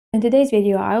In today's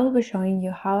video, I will be showing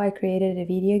you how I created a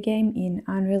video game in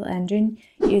Unreal Engine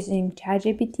using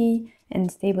ChatGPT and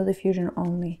Stable Diffusion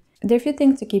only. There are a few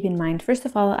things to keep in mind. First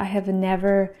of all, I have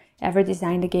never ever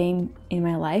designed a game in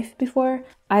my life before.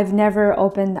 I've never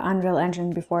opened Unreal Engine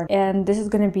before, and this is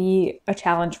going to be a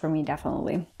challenge for me,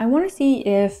 definitely. I want to see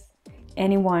if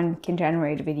anyone can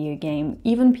generate a video game,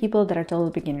 even people that are total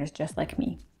beginners just like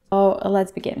me. So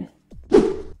let's begin.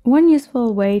 One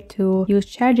useful way to use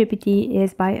ChatGPT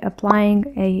is by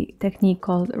applying a technique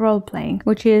called role-playing,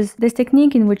 which is this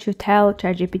technique in which you tell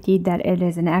ChatGPT that it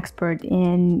is an expert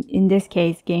in this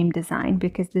case, game design,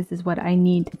 because this is what I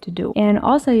need to do. And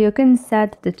also you can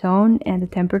set the tone and the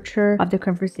temperature of the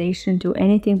conversation to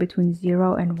anything between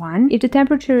 0 and 1. If the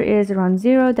temperature is around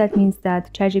 0, that means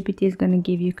that ChatGPT is going to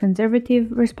give you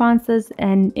conservative responses,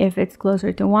 and if it's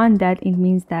closer to 1, that it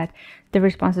means that the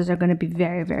responses are going to be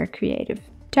very, very creative.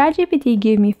 ChatGPT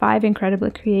gave me 5 incredibly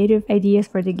creative ideas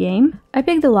for the game. I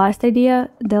picked the last idea,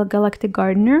 the Galactic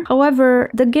Gardener.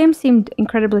 However, the game seemed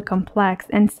incredibly complex,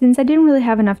 and since I didn't really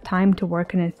have enough time to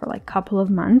work on it for like a couple of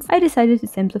months, I decided to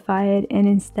simplify it, and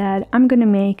instead I'm gonna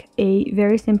make a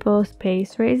very simple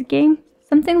space race game.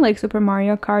 Something like Super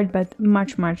Mario Kart, but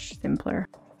much simpler.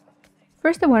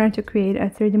 First, I wanted to create a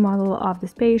 3D model of the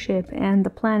spaceship and the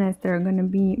planets that are gonna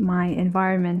be my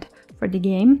environment for the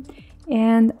game.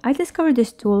 And I discovered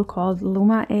this tool called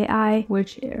Luma AI,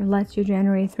 which lets you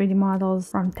generate 3D models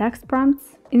from text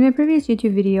prompts. In my previous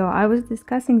YouTube video, I was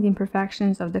discussing the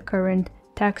imperfections of the current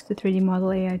text to 3D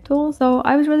model AI tool, so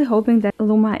I was really hoping that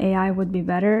Luma AI would be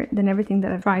better than everything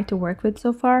that I've tried to work with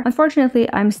so far.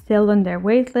 Unfortunately, I'm still on their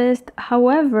waitlist.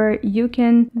 However, you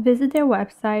can visit their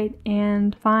website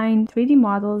and find 3D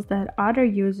models that other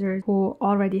users who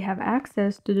already have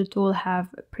access to the tool have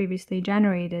previously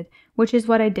generated, which is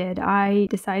what I did. I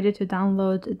decided to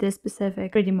download this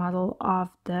specific 3D model of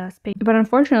the space. But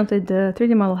unfortunately, the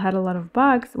 3D model had a lot of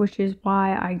bugs, which is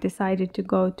why I decided to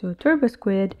go to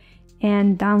TurboSquid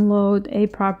and download a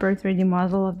proper 3D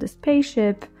model of the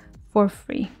spaceship for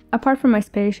free. Apart from my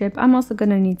spaceship, I'm also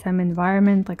gonna need some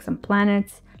environment, like some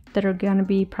planets that are gonna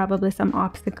be probably some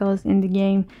obstacles in the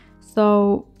game.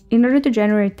 So in order to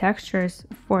generate textures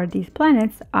for these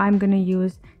planets, I'm gonna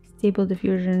use Stable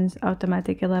Diffusion's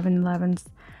Automatic 1111's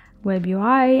Web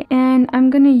UI, and I'm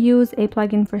gonna use a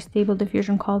plugin for Stable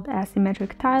Diffusion called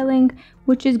Asymmetric Tiling,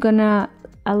 which is gonna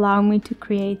allow me to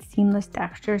create seamless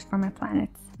textures for my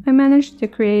planets. I managed to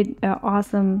create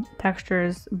awesome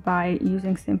textures by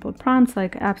using simple prompts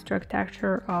like abstract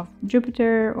texture of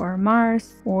Jupiter or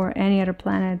Mars or any other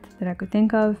planet that I could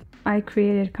think of. I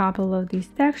created a couple of these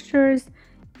textures,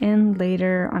 and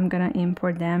later I'm gonna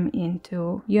import them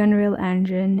into Unreal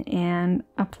Engine and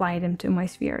apply them to my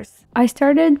spheres. I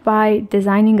started by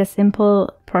designing a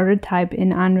simple prototype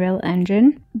in Unreal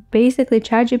Engine. Basically,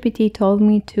 ChatGPT told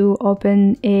me to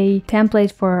open a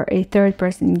template for a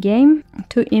third-person game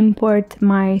to import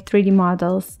my 3D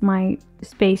models, my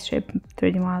spaceship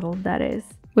 3D model that is,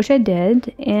 which I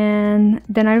did, and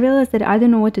then I realized that I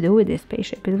don't know what to do with this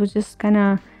spaceship. It was just kind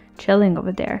of chilling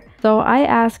over there. So I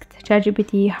asked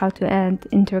ChatGPT how to add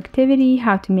interactivity,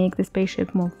 how to make the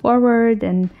spaceship move forward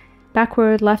and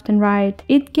backward, left and right.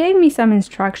 It gave me some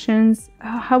instructions.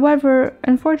 However,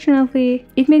 unfortunately,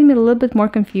 it made me a little bit more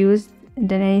confused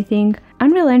than anything.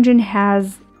 Unreal Engine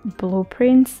has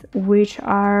blueprints, which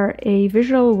are a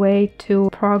visual way to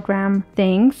program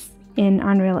things in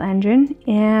Unreal Engine.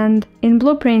 And in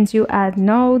blueprints, you add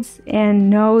nodes, and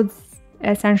nodes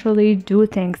essentially do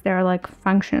things. They're like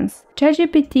functions.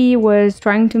 ChatGPT was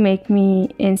trying to make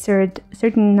me insert a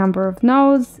certain number of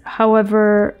nodes.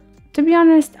 However, to be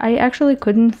honest, I actually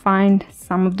couldn't find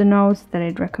some of the nodes that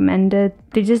I'd recommended.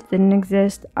 They just didn't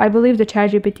exist. I believe the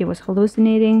ChatGPT was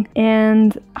hallucinating.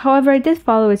 And however, I did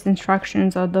follow its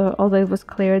instructions, although it was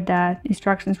clear that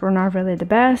instructions were not really the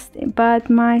best. But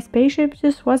my spaceship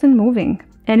just wasn't moving.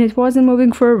 And it wasn't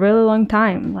moving for a really long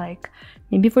time. Like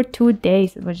maybe for 2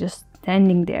 days, it was just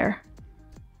standing there.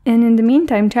 And in the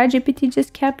meantime, ChatGPT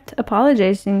just kept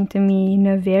apologizing to me in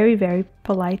a very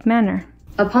polite manner.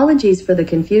 Apologies for the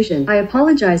confusion. I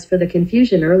apologize for the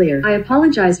confusion earlier. I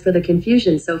apologize for the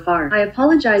confusion so far. I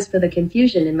apologize for the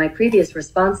confusion in my previous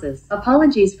responses.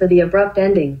 Apologies for the abrupt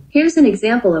ending. Here's an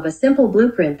example of a simple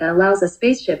blueprint that allows a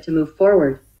spaceship to move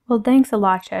forward. Well, thanks a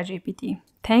lot, ChatGPT.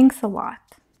 Thanks a lot.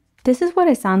 This is what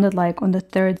I sounded like on the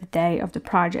third day of the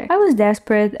project. I was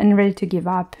desperate and ready to give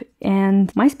up,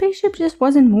 and my spaceship just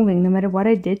wasn't moving no matter what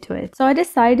I did to it. So I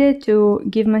decided to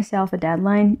give myself a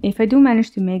deadline. If I do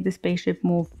manage to make the spaceship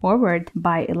move forward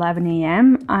by 11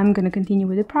 a.m., I'm gonna continue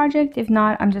with the project. If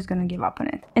not, I'm just gonna give up on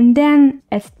it. And then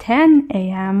at 10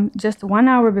 a.m., just 1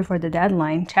 hour before the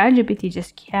deadline, ChatGPT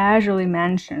just casually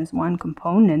mentions one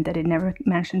component that it never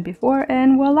mentioned before,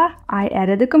 and voila, I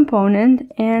added the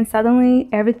component and suddenly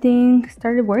everything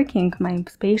started working. My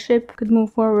spaceship could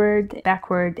move forward,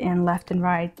 backward, and left and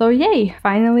right. So yay,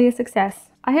 finally a success.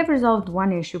 I have resolved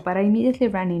one issue, but I immediately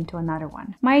ran into another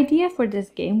one. My idea for this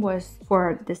game was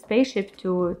for the spaceship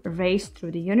to race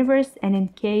through the universe, and in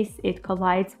case it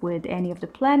collides with any of the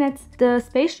planets, the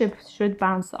spaceship should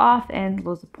bounce off and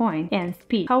lose a point and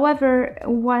speed. However,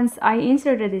 once I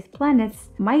inserted these planets,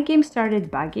 my game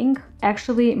started bugging.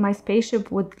 Actually, my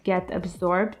spaceship would get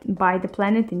absorbed by the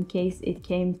planet in case it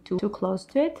came too close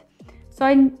to it. So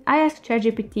I asked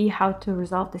ChatGPT how to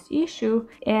resolve this issue,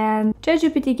 and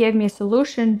ChatGPT gave me a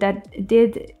solution that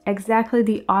did exactly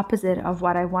the opposite of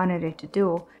what I wanted it to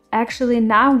do. Actually,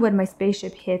 now when my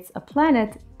spaceship hits a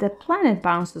planet, the planet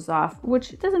bounces off,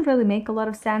 which doesn't really make a lot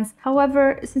of sense.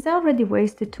 However, since I already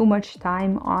wasted too much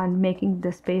time on making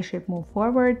the spaceship move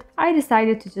forward, I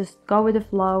decided to just go with the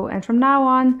flow, and from now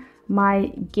on, my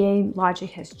game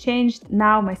logic has changed.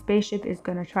 Now my spaceship is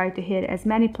going to try to hit as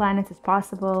many planets as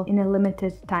possible in a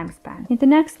limited time span. In the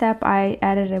next step, I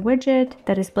added a widget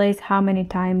that displays how many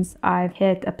times I've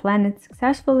hit a planet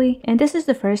successfully. And this is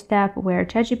the first step where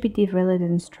ChatGPT really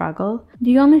didn't struggle.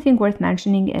 The only thing worth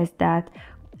mentioning is that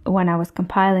when I was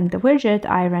compiling the widget,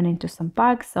 I ran into some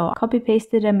bugs, so I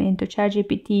copy-pasted them into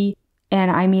ChatGPT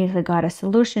and I immediately got a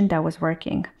solution that was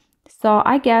working. So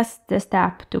I guess this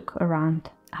step took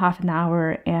around half an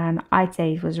hour, and I'd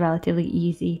say it was relatively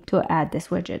easy to add this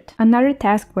widget. Another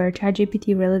task where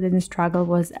ChatGPT really didn't struggle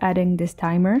was adding this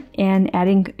timer and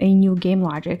adding a new game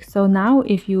logic. So now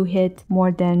if you hit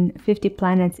more than 50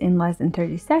 planets in less than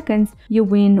 30 seconds, you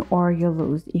win or you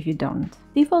lose if you don't.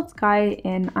 Default sky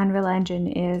in Unreal Engine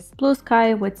is blue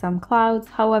sky with some clouds.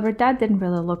 However, that didn't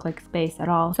really look like space at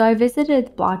all. So I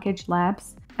visited Blockage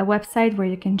Labs, a website where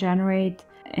you can generate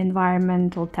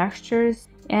environmental textures,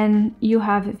 and you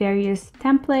have various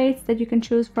templates that you can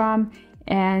choose from,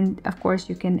 and of course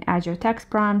you can add your text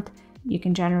prompt, you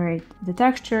can generate the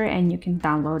texture, and you can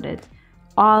download it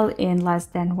all in less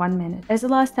than 1 minute. As a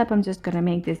last step, I'm just gonna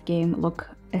make this game look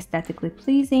aesthetically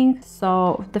pleasing.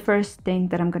 So the first thing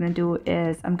that I'm gonna do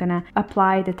is I'm gonna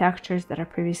apply the textures that are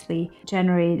previously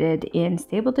generated in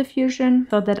Stable Diffusion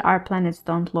so that our planets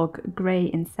don't look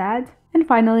gray and sad. And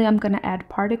finally, I'm gonna add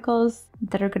particles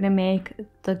that are gonna make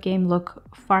the game look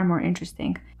far more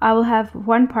interesting. I will have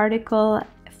one particle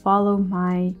follow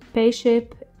my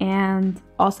spaceship, and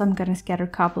also I'm gonna scatter a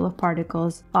couple of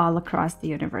particles all across the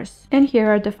universe. And here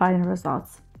are the final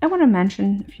results. I want to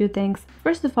mention a few things.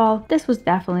 First of all, this was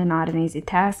definitely not an easy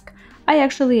task. I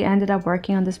actually ended up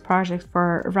working on this project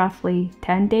for roughly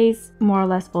 10 days, more or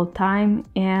less full time,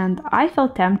 and I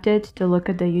felt tempted to look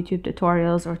at the YouTube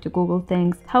tutorials or to Google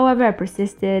things. However, I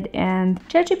persisted, and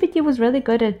ChatGPT was really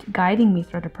good at guiding me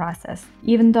through the process,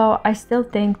 even though I still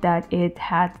think that it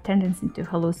had a tendency to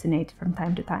hallucinate from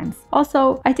time to time.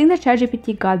 Also, I think that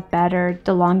ChatGPT got better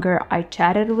the longer I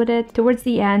chatted with it. Towards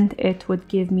the end, it would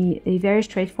give me a very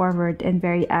straightforward and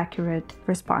very accurate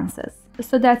responses.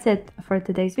 So that's it for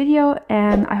today's video,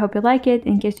 and I hope you like it.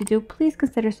 In case you do, please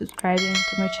consider subscribing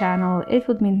to my channel. It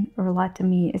would mean a lot to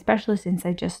me, especially since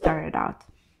I just started out.